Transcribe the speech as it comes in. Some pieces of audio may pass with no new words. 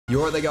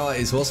You're right there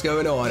guys, what's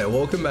going on? And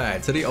welcome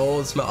back to the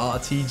Ultimate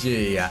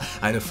RTG,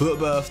 and Fut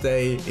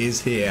Birthday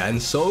is here,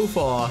 and so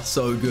far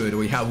so good.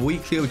 We have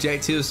weekly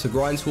objectives to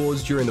grind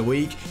towards during the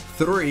week,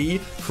 3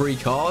 free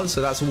cards,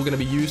 so that's all going to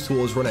be used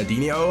towards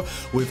Ronaldinho.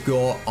 We've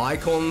got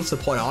icons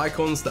upon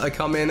icons that are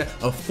coming,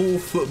 a full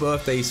Fut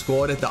Birthday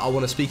squad that I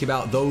want to speak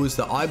about, those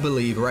that I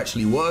believe are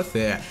actually worth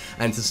it.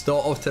 And to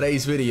start off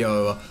today's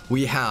video,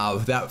 we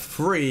have that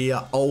free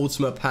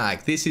Ultimate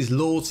Pack. This is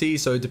loyalty,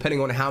 so depending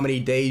on how many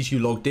days you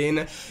logged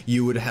in,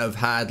 you would have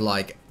had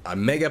like a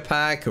mega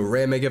pack, a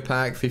rare mega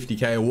pack,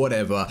 50k or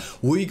whatever.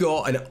 We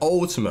got an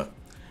ultimate,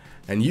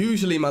 and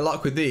usually my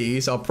luck with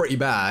these are pretty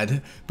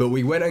bad, but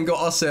we went and got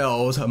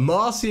ourselves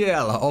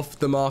Martial off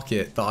the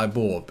market that I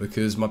bought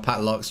because my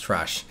pack luck's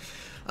trash.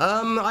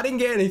 I didn't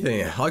get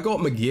anything. I got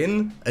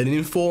McGinn, an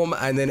inform,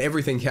 and then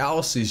everything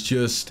else is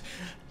just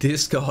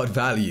discard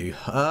value.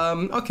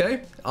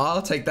 Okay,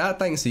 I'll take that,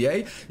 thanks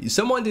EA.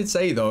 Someone did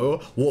say though,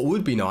 what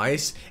would be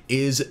nice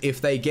is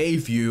if they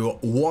gave you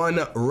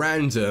one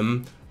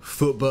random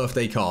Fut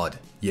Birthday card,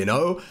 you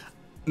know,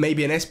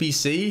 maybe an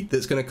SBC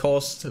that's going to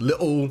cost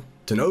little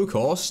to no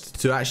cost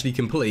to actually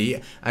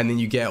complete, and then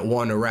you get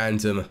one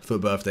random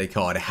Fut Birthday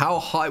card. How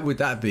hype would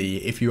that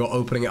be if you were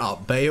opening it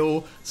up?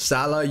 Bale,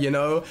 Salah, you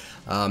know,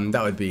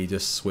 that would be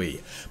just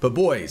sweet. But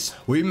boys,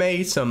 we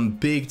made some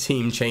big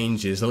team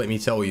changes, let me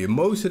tell you.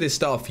 Most of this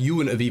stuff you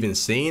wouldn't have even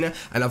seen,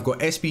 and I've got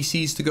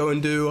SBCs to go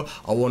and do.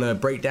 I want to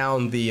break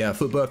down the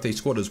Fut Birthday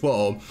squad as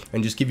well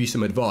and just give you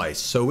some advice.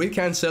 So with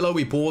Cancelo,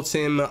 we bought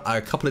him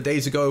a couple of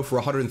days ago for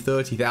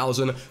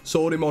 130,000,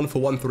 sold him on for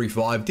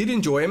 135. Did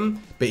enjoy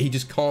him, but he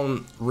just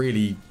can't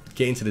really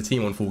get into the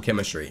team on full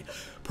chemistry.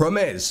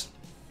 Promes,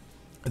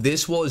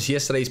 this was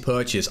yesterday's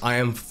purchase. I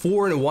am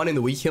 4-1 in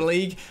the weekend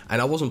league,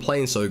 and I wasn't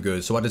playing so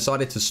good, so I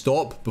decided to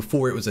stop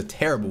before it was a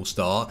terrible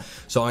start.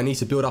 So I need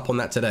to build up on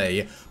that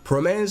today.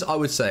 Promes, I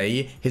would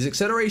say his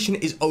acceleration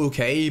is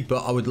okay,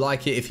 but I would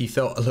like it if he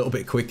felt a little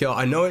bit quicker.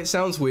 I know it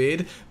sounds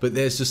weird, but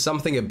there's just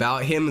something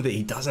about him that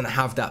he doesn't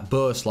have that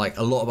burst like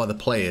a lot of other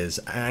players.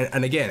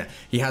 And again,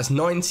 he has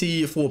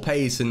 94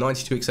 pace and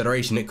 92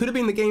 acceleration. It could have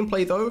been the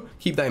gameplay though,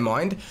 keep that in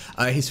mind.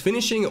 His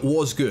finishing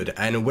was good,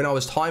 and when I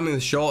was timing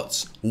the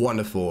shots,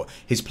 wonderful.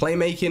 His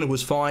playmaking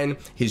was fine,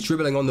 his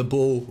dribbling on the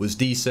ball was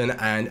decent,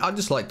 and I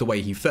just liked the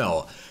way he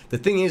felt. The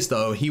thing is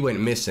though, he went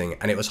missing,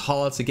 and it was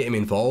hard to get him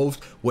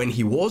involved. When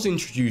he was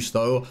introduced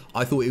though,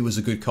 I thought it was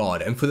a good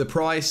card, and for the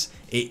price,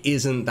 it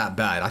isn't that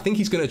bad. I think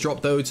he's going to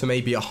drop though to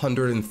maybe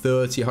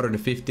 130,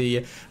 150,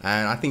 and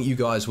I think you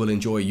guys will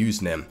enjoy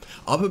using him.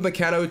 Up at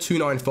Meccano,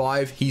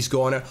 295, he's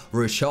gone.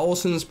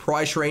 Richarlison's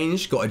price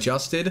range got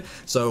adjusted,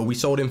 so we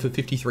sold him for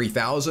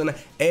 53,000.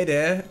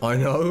 Eder, I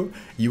know,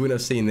 you wouldn't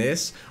have seen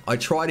this. I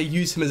tried to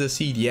use him as a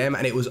CDM,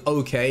 and it was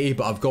okay,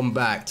 but I've gone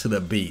back to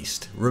the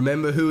beast.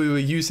 Remember who we were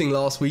using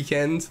last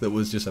weekend that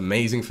was just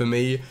amazing for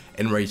me?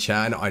 Enray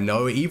Chan. I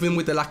know, even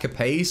with the lack of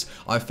pace,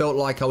 I felt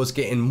like I was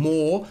getting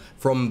more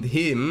from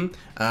him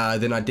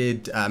than I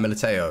did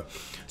Militao.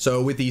 So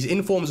with these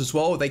informs as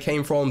well, they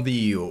came from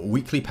the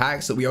weekly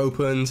packs that we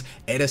opened.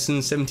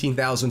 Edison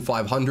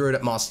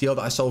 17,500, Martial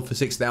that I sold for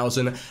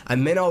 6,000,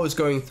 and then I was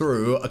going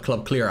through a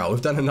club clear out.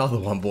 We've done another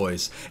one,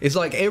 boys. It's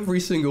like every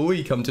single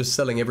week I'm just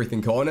selling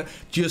everything on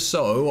just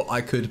so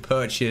I could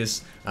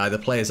purchase the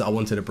players that I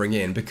wanted to bring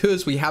in,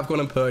 because we have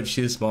gone and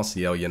purchased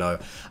Martial, you know.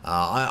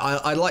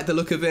 I like the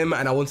look of him,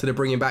 and I wanted to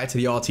bring him back to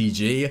the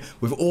RTG.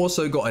 We've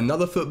also got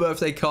another Fut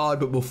Birthday card,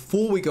 but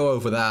before we go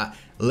over that,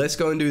 let's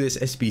go and do this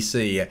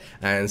SBC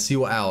and see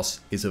what else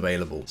is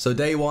available. So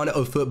day 1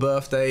 of Fut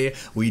Birthday,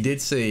 we did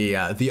see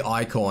the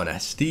icon,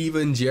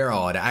 Steven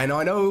Gerrard. And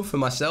I know for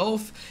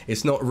myself,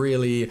 it's not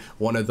really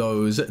one of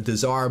those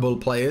desirable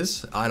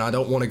players, and I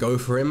don't want to go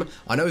for him.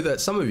 I know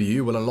that some of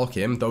you will unlock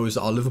him, those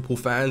that are Liverpool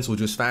fans or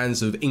just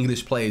fans of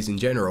English players in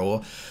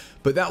general.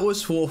 But that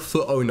was for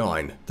Fut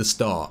 09, the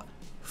start.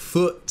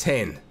 Fut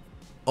 10.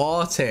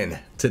 R10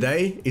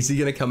 today, is he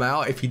going to come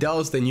out? If he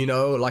does, then you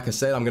know, like I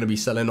said, I'm going to be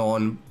selling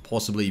on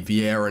possibly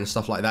Vieira and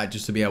stuff like that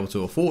just to be able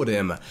to afford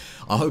him.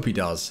 I hope he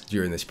does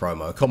during this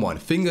promo. Come on,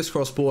 fingers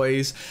crossed,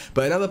 boys.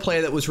 But another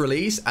player that was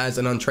released as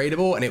an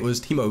untradeable, and it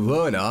was Timo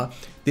Werner.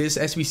 This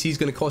SBC is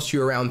going to cost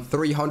you around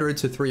 300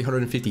 to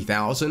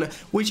 350,000,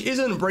 which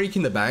isn't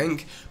breaking the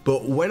bank,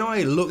 but when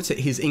I looked at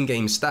his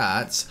in-game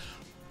stats,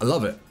 I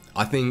love it.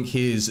 I think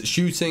his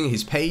shooting,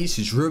 his pace,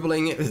 his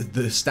dribbling,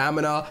 the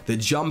stamina, the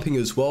jumping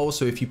as well.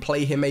 So if you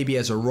play him maybe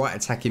as a right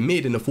attacking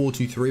mid in a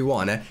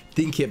 4-2-3-1,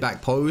 think it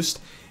back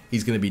post,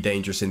 he's going to be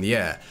dangerous in the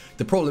air.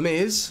 The problem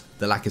is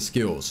the lack of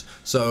skills.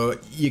 So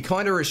you're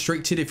kind of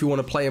restricted if you want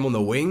to play him on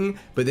the wing,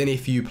 but then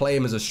if you play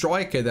him as a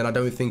striker, then I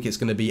don't think it's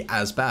going to be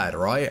as bad,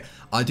 right?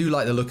 I do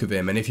like the look of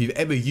him, and if you've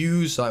ever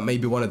used like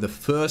maybe one of the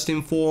first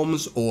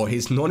informs or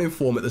his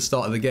non-inform at the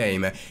start of the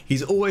game,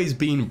 he's always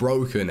been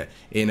broken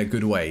in a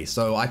good way.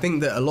 So I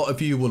think that a lot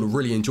of you will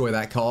really enjoy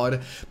that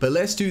card. But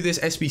let's do this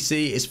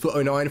SBC. It's Fut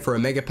 09 for a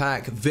mega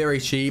pack, very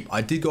cheap.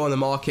 I did go on the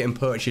market and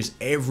purchase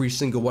every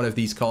single one of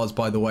these cards,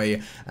 by the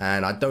way,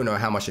 and I don't know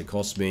how much it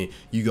cost me.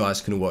 You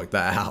guys can work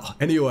that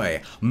out.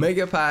 Anyway,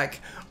 mega pack,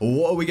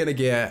 what are we gonna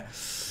get?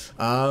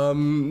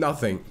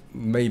 Nothing.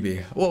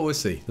 Maybe. Well, we'll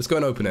see. Let's go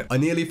and open it. I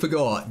nearly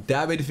forgot.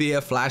 David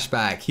Villa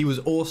flashback. He was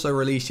also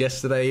released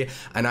yesterday,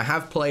 and I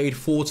have played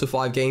 4 to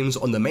 5 games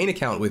on the main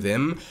account with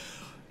him.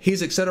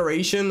 His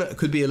acceleration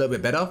could be a little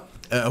bit better,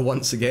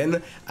 once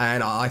again,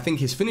 and I think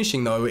his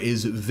finishing, though,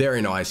 is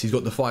very nice. He's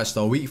got the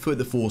 5-star weak foot,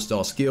 the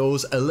 4-star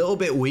skills, a little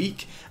bit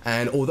weak,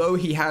 and although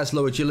he has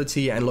low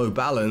agility and low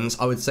balance,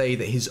 I would say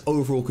that his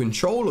overall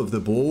control of the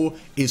ball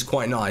is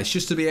quite nice,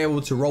 just to be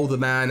able to roll the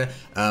man,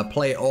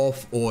 play it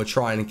off, or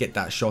try and get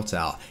that shot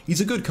out.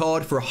 He's a good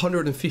card for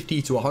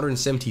 150 to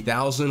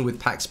 170,000 with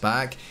packs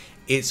back.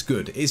 It's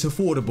good, it's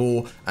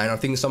affordable, and I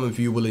think some of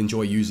you will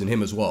enjoy using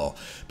him as well.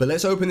 But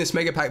let's open this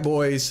mega pack,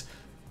 boys.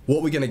 What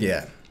are we gonna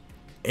get?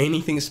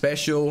 Anything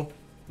special?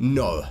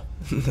 No.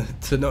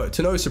 to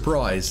no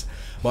surprise,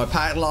 my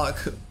pack luck,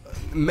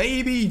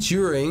 maybe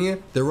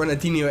during the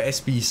Ronaldinho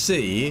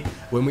SBC,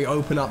 when we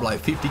open up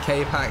like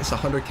 50k packs,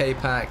 100k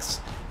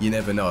packs, you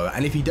never know.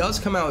 And if he does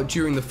come out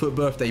during the Fut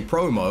Birthday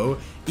promo,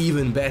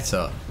 even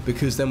better,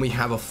 because then we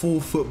have a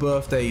full Fut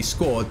Birthday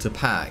squad to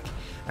pack.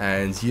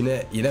 And you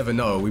never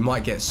know, we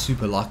might get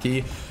super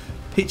lucky.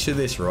 Picture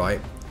this, right?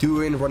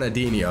 Doing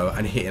Ronaldinho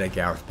and hitting a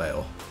Gareth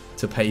Bale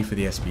to pay for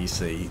the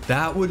SBC.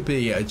 That would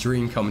be a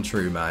dream come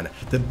true, man.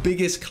 The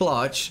biggest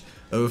clutch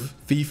of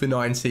FIFA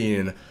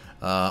 19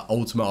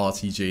 Ultimate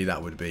RTG,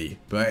 that would be.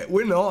 But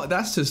we're not.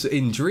 That's just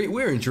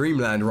we're in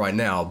dreamland right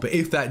now. But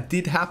if that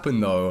did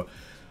happen, though,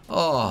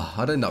 oh,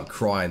 I'd end up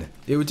crying.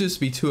 It would just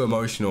be too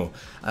emotional.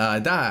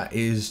 That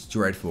is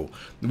dreadful.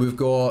 We've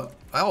got...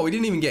 Oh, we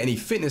didn't even get any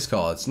fitness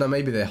cards. No,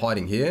 maybe they're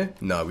hiding here.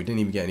 No, we didn't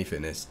even get any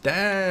fitness.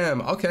 Damn.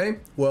 Okay.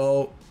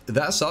 Well,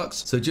 that sucks.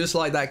 So just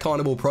like that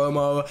Carnival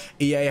promo,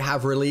 EA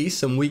have released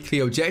some weekly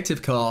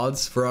objective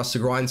cards for us to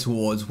grind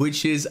towards,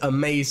 which is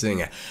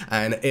amazing.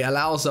 And it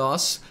allows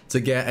us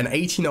to get an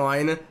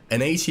 89,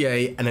 an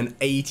 88, and an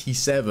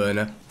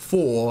 87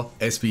 for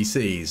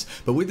SBCs.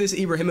 But with this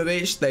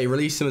Ibrahimovic, they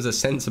released him as a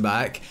centre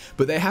back,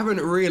 but they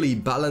haven't really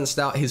balanced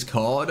out his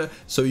card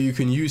so you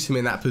can use him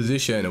in that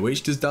position,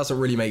 which just doesn't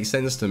really make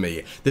sense to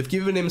me. They've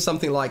given him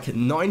something like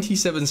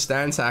 97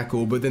 stand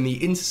tackle, but then the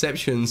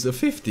interceptions are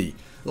 50.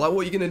 Like,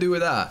 what are you going to do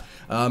with that?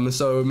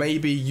 So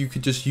maybe you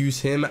could just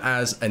use him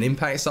as an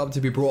impact sub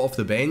to be brought off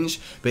the bench,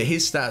 but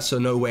his stats are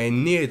nowhere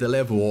near the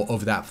level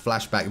of that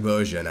flashback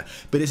version.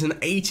 But it's an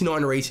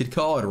 89 rated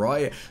card,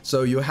 right?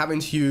 So you're having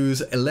to use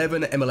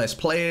 11 MLS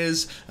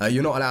players.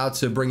 You're not allowed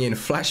to bring in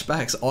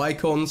flashbacks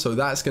icons, so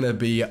that's going to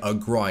be a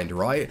grind,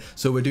 right?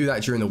 So we'll do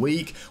that during the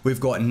week. We've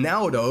got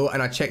Naldo,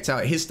 and I checked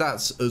out his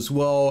stats as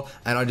well,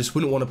 and I just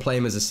wouldn't want to play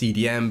him as a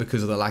CDM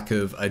because of the lack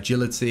of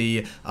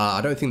agility.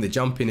 I don't think the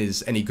jumping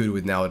is any good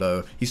with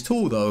Naldo. He's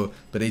tall though,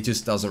 but it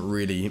just doesn't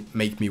really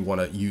make me want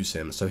to use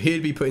him. So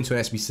he'd be put into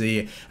an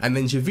SBC. And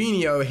then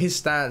Javinho,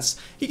 his stats,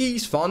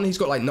 he's fun. He's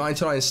got like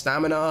 99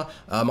 stamina.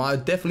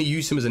 I'd definitely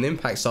use him as an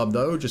impact sub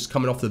though, just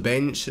coming off the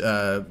bench,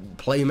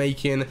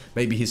 playmaking,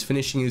 maybe his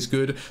finishing is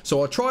good.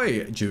 So I'll try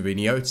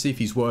Javinho to see if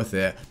he's worth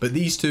it. But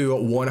these two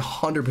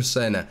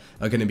 100%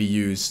 are going to be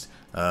used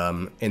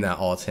in that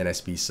R10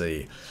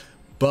 SBC.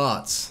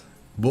 But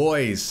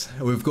boys,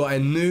 we've got a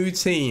new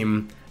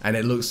team and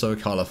it looks so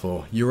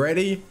colorful. You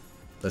ready?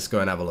 Let's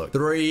go and have a look.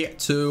 3,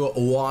 2,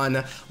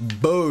 1,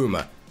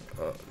 boom.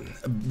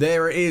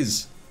 There it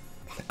is.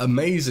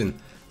 Amazing.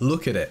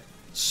 Look at it.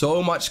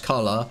 So much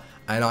color.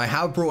 And I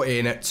have brought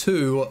in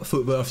 2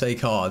 Fut Birthday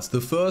cards.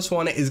 The first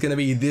one is going to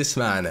be this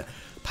man,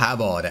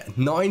 Pavard.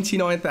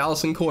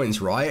 99,000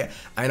 coins, right?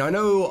 And I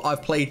know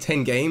I've played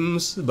 10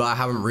 games, but I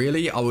haven't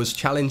really. I was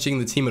challenging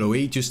the team of the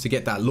week just to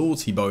get that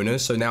loyalty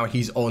bonus. So now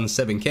he's on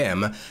 7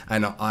 chem,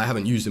 and I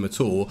haven't used him at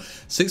all.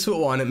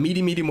 6'1",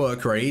 medium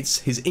work rates.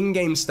 His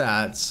in-game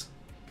stats,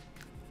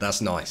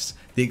 that's nice.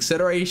 The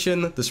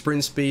acceleration, the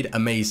sprint speed,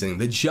 amazing.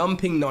 The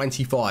jumping,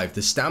 95.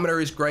 The stamina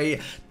is great.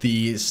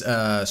 The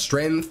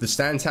strength, the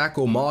stand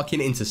tackle,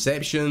 marking,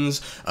 interceptions,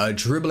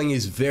 dribbling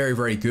is very,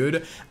 very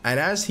good. And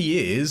as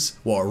he is,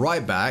 well, a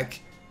right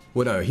back.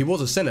 Well, no, he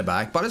was a centre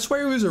back, but I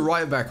swear he was a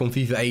right back on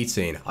FIFA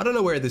 18. I don't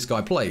know where this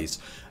guy plays.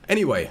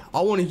 Anyway,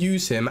 I want to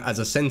use him as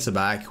a centre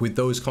back with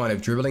those kind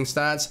of dribbling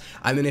stats,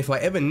 and then if I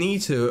ever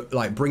need to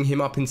like bring him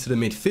up into the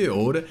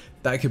midfield,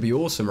 that could be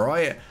awesome,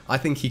 right? I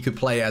think he could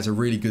play as a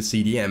really good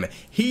CDM.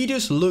 He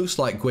just looks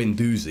like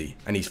Guendouzi,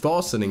 and he's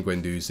faster than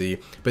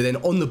Guendouzi, but then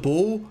on the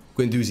ball,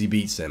 Guendouzi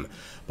beats him.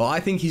 But I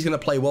think he's going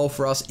to play well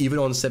for us, even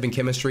on 7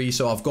 chemistry.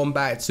 So I've gone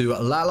back to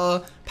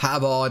Lala,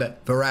 Pavard,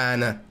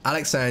 Varane,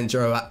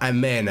 Alexandro,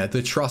 and then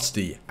the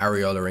trusty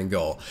Areola in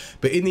goal.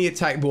 But in the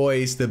attack,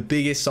 boys, the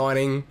biggest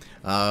signing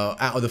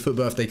out of the Fut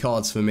Birthday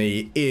cards for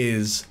me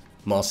is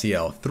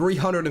Martial.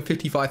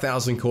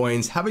 355,000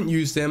 coins. Haven't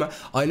used him.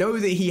 I know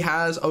that he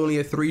has only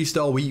a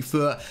 3-star weak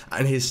foot,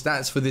 and his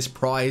stats for this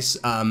price,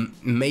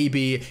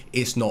 maybe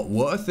it's not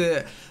worth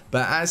it.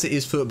 But as it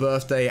is Fut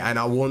Birthday, and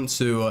I want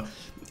to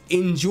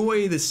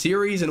enjoy the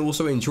series and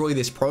also enjoy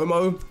this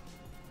promo,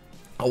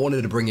 I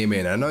wanted to bring him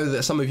in. I know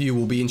that some of you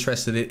will be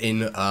interested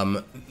in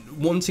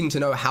wanting to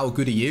know how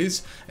good he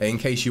is in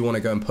case you want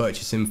to go and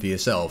purchase him for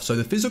yourself. So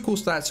the physical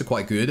stats are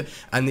quite good,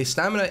 and the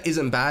stamina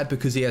isn't bad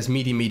because he has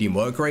medium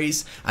work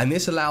rates, and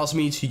this allows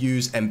me to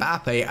use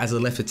Mbappe as a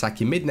left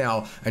attacking mid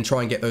now and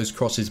try and get those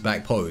crosses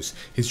back post.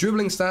 His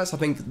dribbling stats, I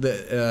think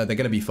that they're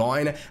going to be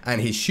fine,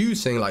 and his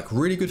shooting, like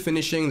really good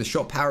finishing, the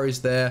shot power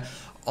is there.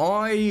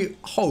 I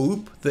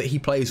hope that he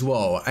plays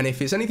well, and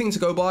if it's anything to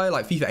go by,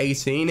 like FIFA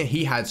 18,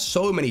 he had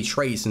so many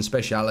traits and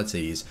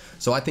specialities,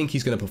 so I think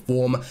he's going to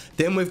perform.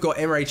 Then we've got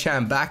Emre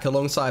Can back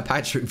alongside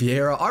Patrick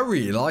Vieira. I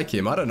really like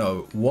him. I don't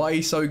know why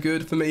he's so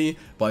good for me,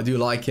 but I do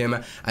like him.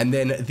 And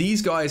then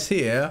these guys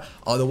here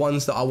are the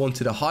ones that I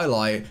wanted to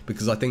highlight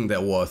because I think they're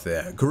worth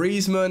it.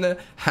 Griezmann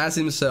has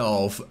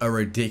himself a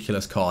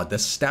ridiculous card. The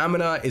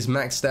stamina is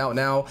maxed out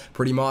now,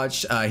 pretty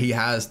much. He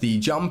has the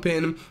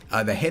jumping,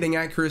 the heading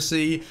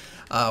accuracy.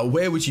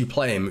 Where would you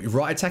play him?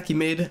 Right attacking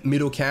mid,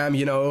 middle cam,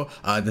 you know,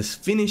 the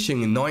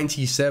finishing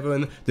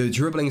 97, the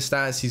dribbling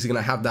stats, he's going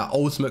to have that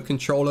ultimate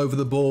control over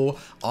the ball.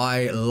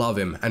 I love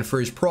him. And for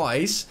his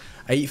price,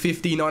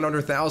 850,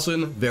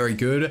 900,000, very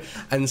good.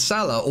 And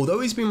Salah, although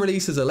he's been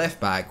released as a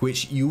left back,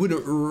 which you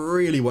wouldn't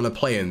really want to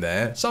play in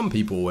there, some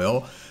people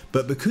will,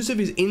 but because of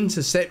his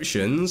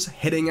interceptions,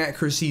 heading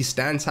accuracy,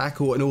 stand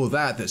tackle, and all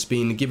that that's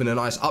been given a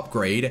nice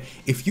upgrade,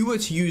 if you were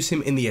to use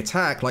him in the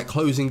attack, like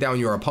closing down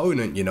your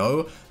opponent, you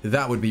know,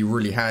 that would be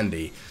really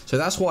handy. So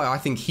that's why I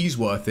think he's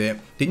worth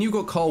it. Then you've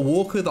got Kyle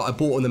Walker that I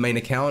bought on the main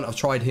account. I've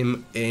tried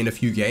him in a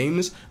few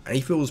games, and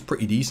he feels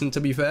pretty decent, to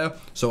be fair.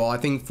 So I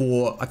think I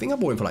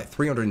bought him for like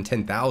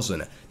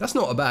 310,000. That's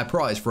not a bad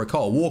price for a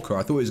Kyle Walker.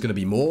 I thought it was going to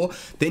be more.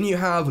 Then you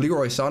have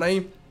Leroy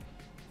Sané.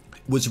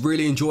 Was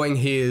really enjoying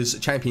his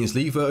Champions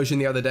League version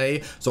the other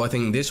day, so I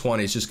think this one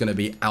is just going to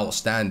be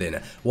outstanding.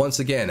 Once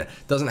again,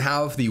 doesn't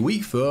have the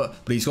weak foot,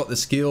 but he's got the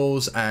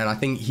skills, and I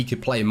think he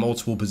could play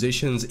multiple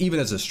positions,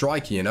 even as a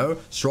striker, you know,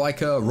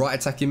 striker, right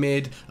attacking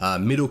mid,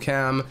 middle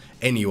cam,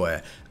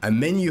 anywhere.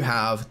 And then you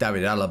have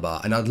David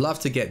Alaba, and I'd love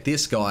to get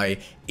this guy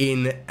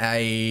in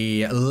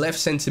a left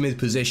centre mid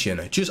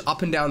position, just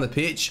up and down the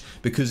pitch,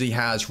 because he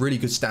has really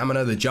good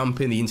stamina, the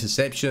jumping, the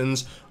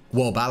interceptions,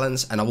 well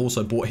balanced. And I've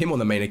also bought him on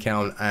the main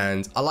account,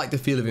 and I like the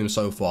feel of him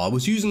so far. I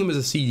was using him as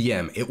a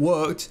CDM, it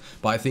worked,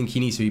 but I think he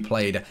needs to be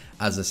played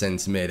as a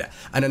centre mid.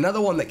 And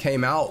another one that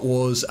came out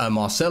was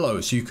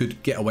Marcelo, so you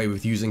could get away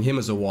with using him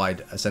as a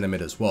wide centre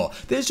mid as well.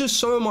 There's just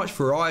so much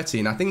variety,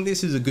 and I think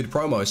this is a good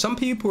promo. Some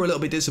people are a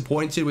little bit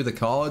disappointed with the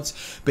cards,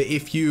 but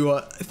if you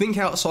think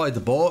outside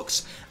the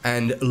box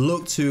and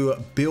look to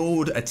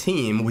build a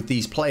team with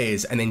these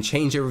players and then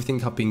change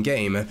everything up in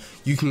game,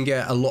 you can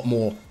get a lot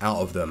more out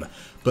of them.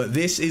 But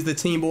this is the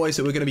team, boys,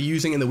 that we're going to be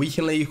using in the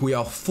weekend league. We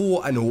are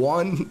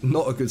 4-1,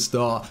 not a good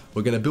start.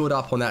 We're going to build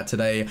up on that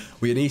today.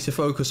 We need to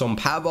focus on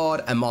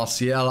Pavard and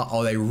Martial.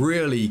 Are they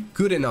really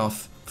good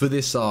enough for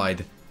this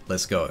side?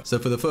 Let's go. So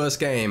for the first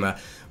game,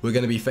 we're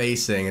going to be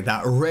facing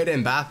that red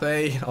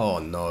Mbappe. Oh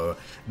no,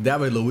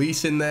 David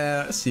Luiz in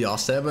there,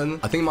 CR7.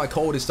 I think my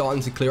cold is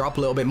starting to clear up a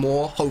little bit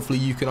more. Hopefully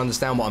you can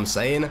understand what I'm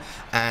saying,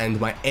 and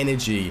my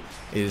energy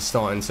is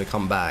starting to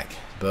come back.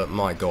 But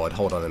my god,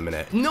 hold on a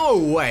minute. No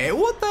way!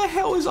 What the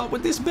hell is up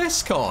with this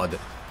best card?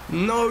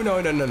 No.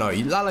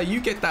 Lala,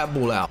 you get that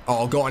ball out.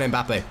 Oh, go on,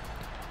 Mbappe.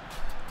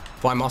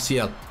 Find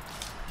Martial.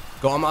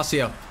 Go on,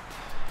 Martial.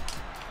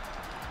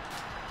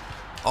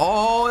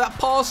 Oh, that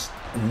pass.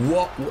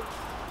 What?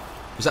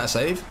 Was that a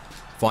save?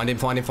 Find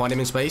him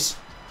in space.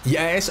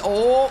 Yes.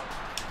 Oh.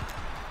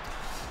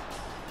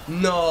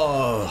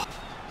 No.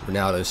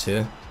 Ronaldo's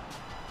here.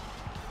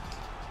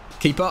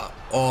 Keeper.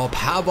 Oh,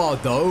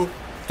 Pavard, though.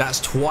 That's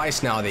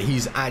twice now that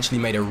he's actually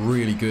made a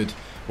really good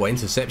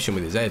interception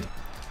with his head.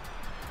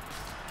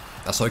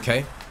 That's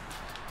okay.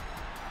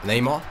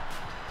 Neymar.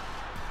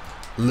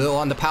 Little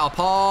underpower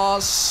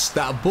pass.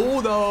 That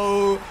ball,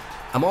 though.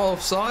 Am I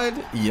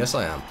offside? Yes,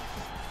 I am.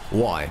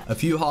 Why? A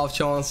few half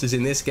chances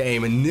in this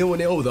game, and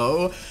 0-0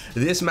 though.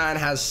 This man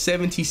has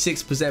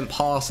 76%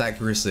 pass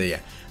accuracy,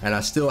 and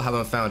I still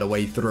haven't found a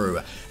way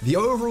through. The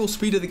overall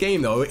speed of the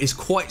game though is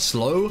quite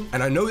slow,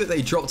 and I know that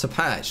they dropped a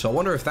patch, so I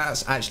wonder if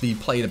that's actually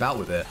played about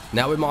with it.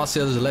 Now with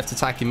Martial as a left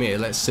attacking mid,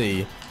 let's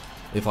see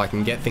if I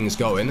can get things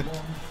going.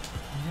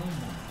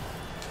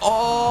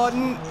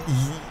 On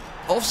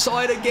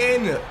offside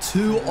again.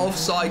 2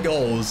 offside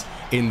goals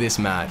in this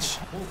match.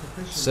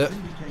 So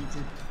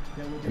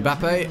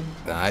Mbappe,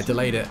 I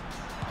delayed it.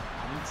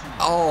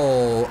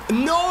 Oh,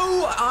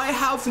 no, I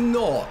have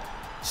not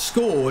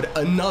scored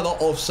another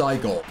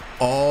offside goal.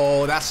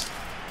 Oh, that's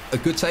a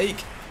good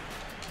take.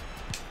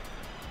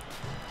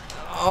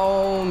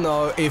 Oh,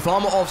 no, if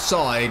I'm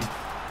offside,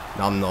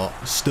 no, I'm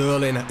not.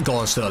 Sterling, go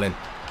on, Sterling.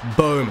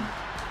 Boom.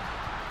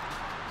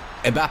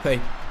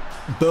 Mbappe,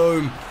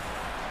 boom.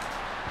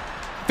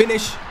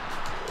 Finish.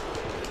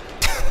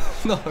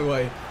 No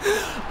way.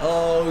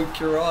 Oh,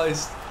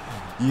 Christ.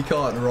 You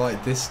can't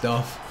write this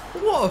stuff.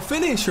 What a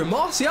finish from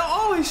Martial.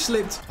 Oh, he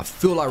slipped. I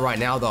feel like right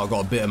now that I've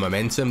got a bit of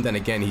momentum. Then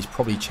again, he's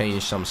probably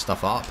changed some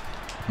stuff up.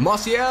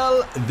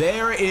 Martial,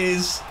 there it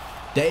is.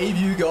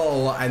 Debut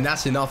goal, and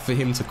that's enough for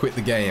him to quit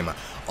the game.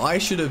 I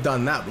should have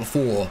done that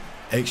before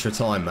extra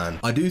time, man.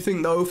 I do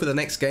think, though, for the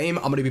next game,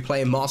 I'm going to be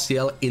playing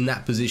Martial in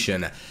that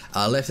position.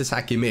 Left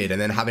attacking mid, and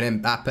then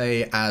having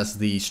Mbappe as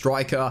the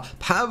striker.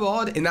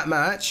 Pavard in that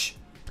match,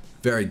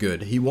 very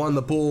good. He won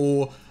the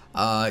ball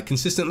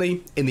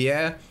consistently in the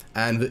air,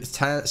 and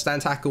the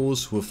stand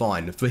tackles were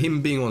fine for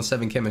him being on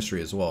 7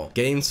 chemistry as well.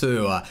 Game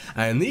 2,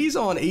 and these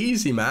aren't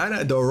easy,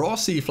 man. The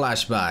Rossi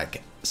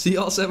flashback.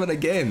 CR7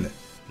 again.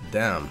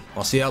 Damn.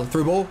 Martial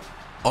through ball.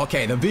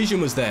 Okay, the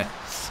vision was there.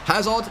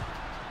 Hazard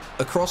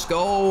across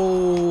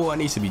goal. I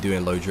need to be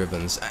doing low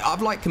drivens.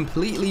 I've like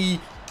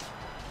completely...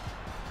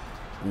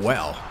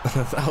 Well,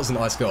 that was a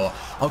nice goal.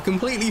 I've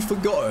completely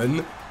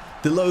forgotten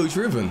the low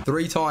driven.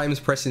 3 times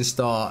pressing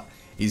start.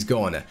 He's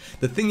gone.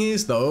 The thing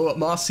is, though,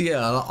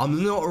 Martial,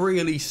 I'm not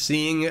really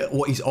seeing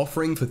what he's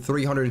offering for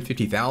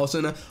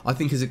 350,000. I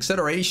think his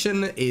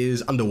acceleration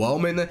is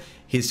underwhelming.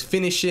 His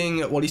finishing,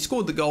 well, he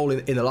scored the goal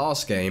in the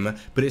last game,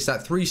 but it's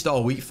that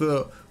 3-star weak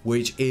foot,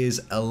 which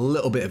is a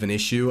little bit of an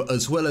issue,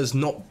 as well as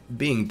not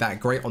being that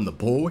great on the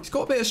ball. He's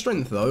got a bit of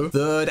strength, though.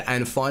 3rd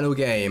and final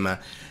game.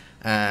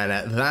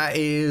 And that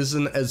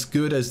isn't as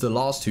good as the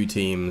last 2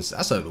 teams.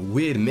 That's a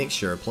weird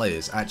mixture of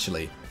players,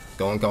 actually.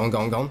 Go on, go on, go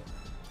on, go on.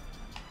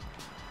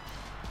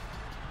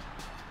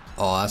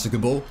 Oh, that's a good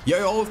ball.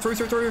 Yo,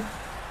 through.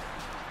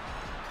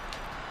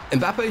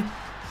 Mbappe.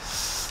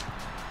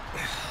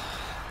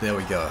 There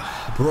we go.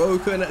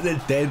 Broken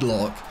the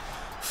deadlock.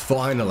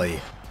 Finally.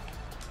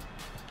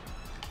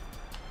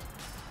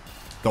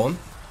 Go on.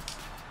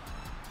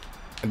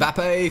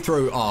 Mbappe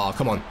through. Oh,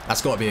 come on.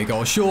 That's got to be a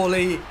goal.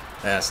 Surely.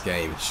 That's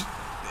game.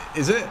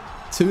 Is it?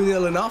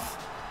 2-0 enough?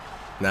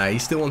 Nah,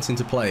 he's still wanting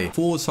to play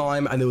full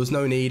time, and there was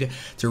no need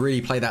to really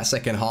play that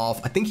second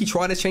half. I think he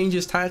tried to change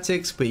his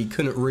tactics, but he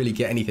couldn't really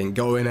get anything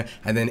going.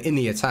 And then in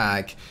the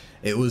attack,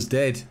 it was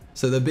dead.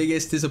 So the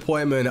biggest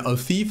disappointment of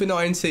FIFA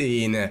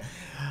 19,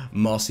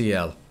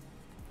 Martial.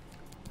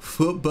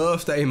 Fut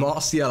Birthday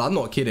Martial. I'm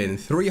not kidding.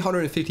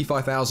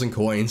 355,000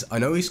 coins. I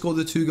know he scored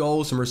the 2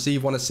 goals and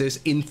received 1 assist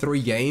in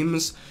 3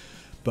 games.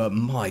 But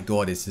my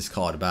god, is this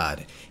card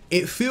bad.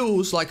 It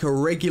feels like a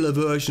regular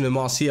version of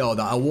Martial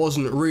that I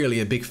wasn't really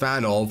a big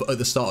fan of at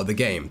the start of the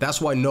game. That's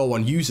why no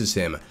one uses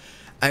him.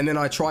 And then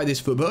I tried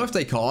this for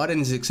birthday card, and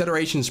his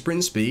acceleration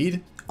sprint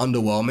speed,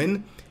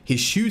 underwhelming.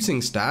 His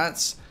shooting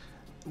stats,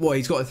 well,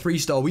 he's got a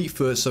 3-star weak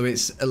foot, so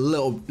it's a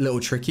little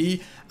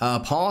tricky.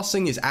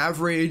 Passing is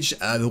average.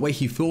 The way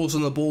he falls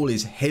on the ball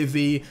is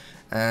heavy,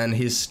 and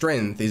his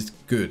strength is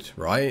good,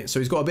 right?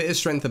 So he's got a bit of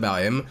strength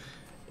about him.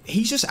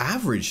 He's just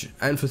average,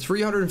 and for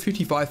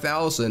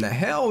 355,000,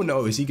 hell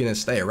no is he going to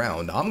stay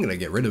around. I'm going to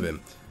get rid of him.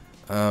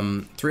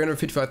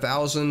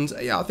 355,000,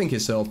 yeah, I think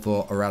it's sold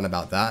for around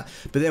about that.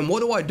 But then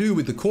what do I do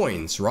with the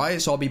coins, right?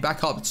 So I'll be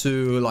back up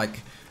to like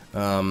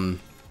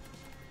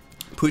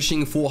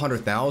pushing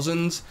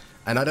 400,000,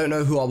 and I don't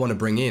know who I want to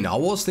bring in. I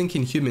was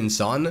thinking Human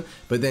Son,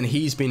 but then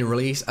he's been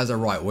released as a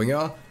right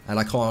winger, and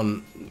I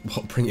can't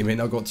bring him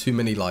in. I've got too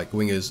many like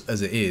wingers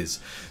as it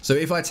is. So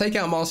if I take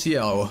out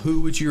Martial,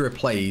 who would you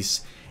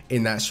replace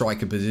in that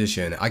striker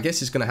position? I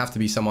guess it's going to have to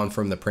be someone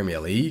from the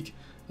Premier League.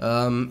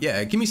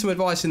 Yeah, give me some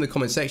advice in the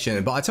comment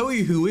section. But I tell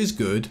you who is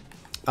good,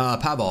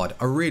 Pavard.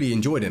 I really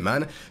enjoyed it,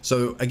 man.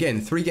 So again,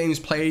 3 games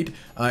played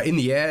in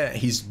the air.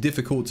 He's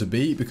difficult to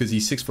beat because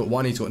he's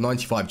 6'1". He's got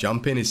 95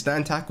 jumping. His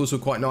stand tackles were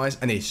quite nice,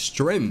 and his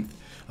strength.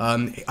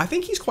 I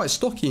think he's quite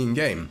stocky in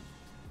game,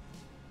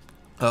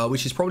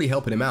 which is probably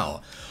helping him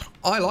out.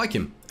 I like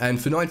him, and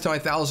for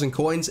 99,000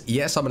 coins,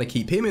 yes, I'm going to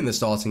keep him in the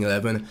starting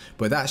 11,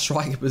 but that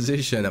striker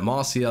position at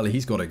Martial,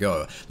 he's got to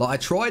go. Like, I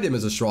tried him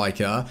as a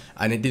striker,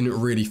 and it didn't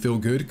really feel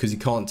good because he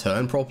can't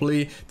turn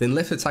properly. Then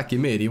left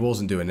attacking mid, he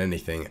wasn't doing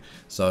anything.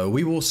 So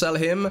we will sell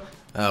him.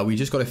 We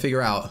just got to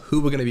figure out who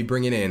we're going to be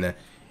bringing in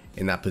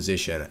that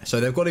position.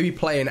 So they've got to be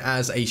playing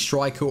as a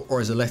striker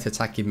or as a left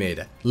attacking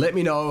mid. Let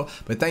me know,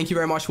 but thank you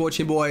very much for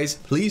watching, boys.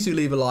 Please do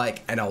leave a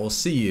like, and I will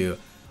see you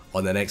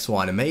on the next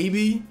one. And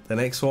maybe the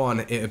next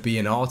one, it'll be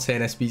an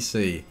R10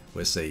 SBC.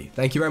 We'll see.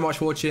 Thank you very much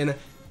for watching.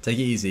 Take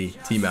it easy.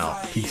 Team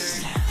out.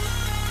 Peace.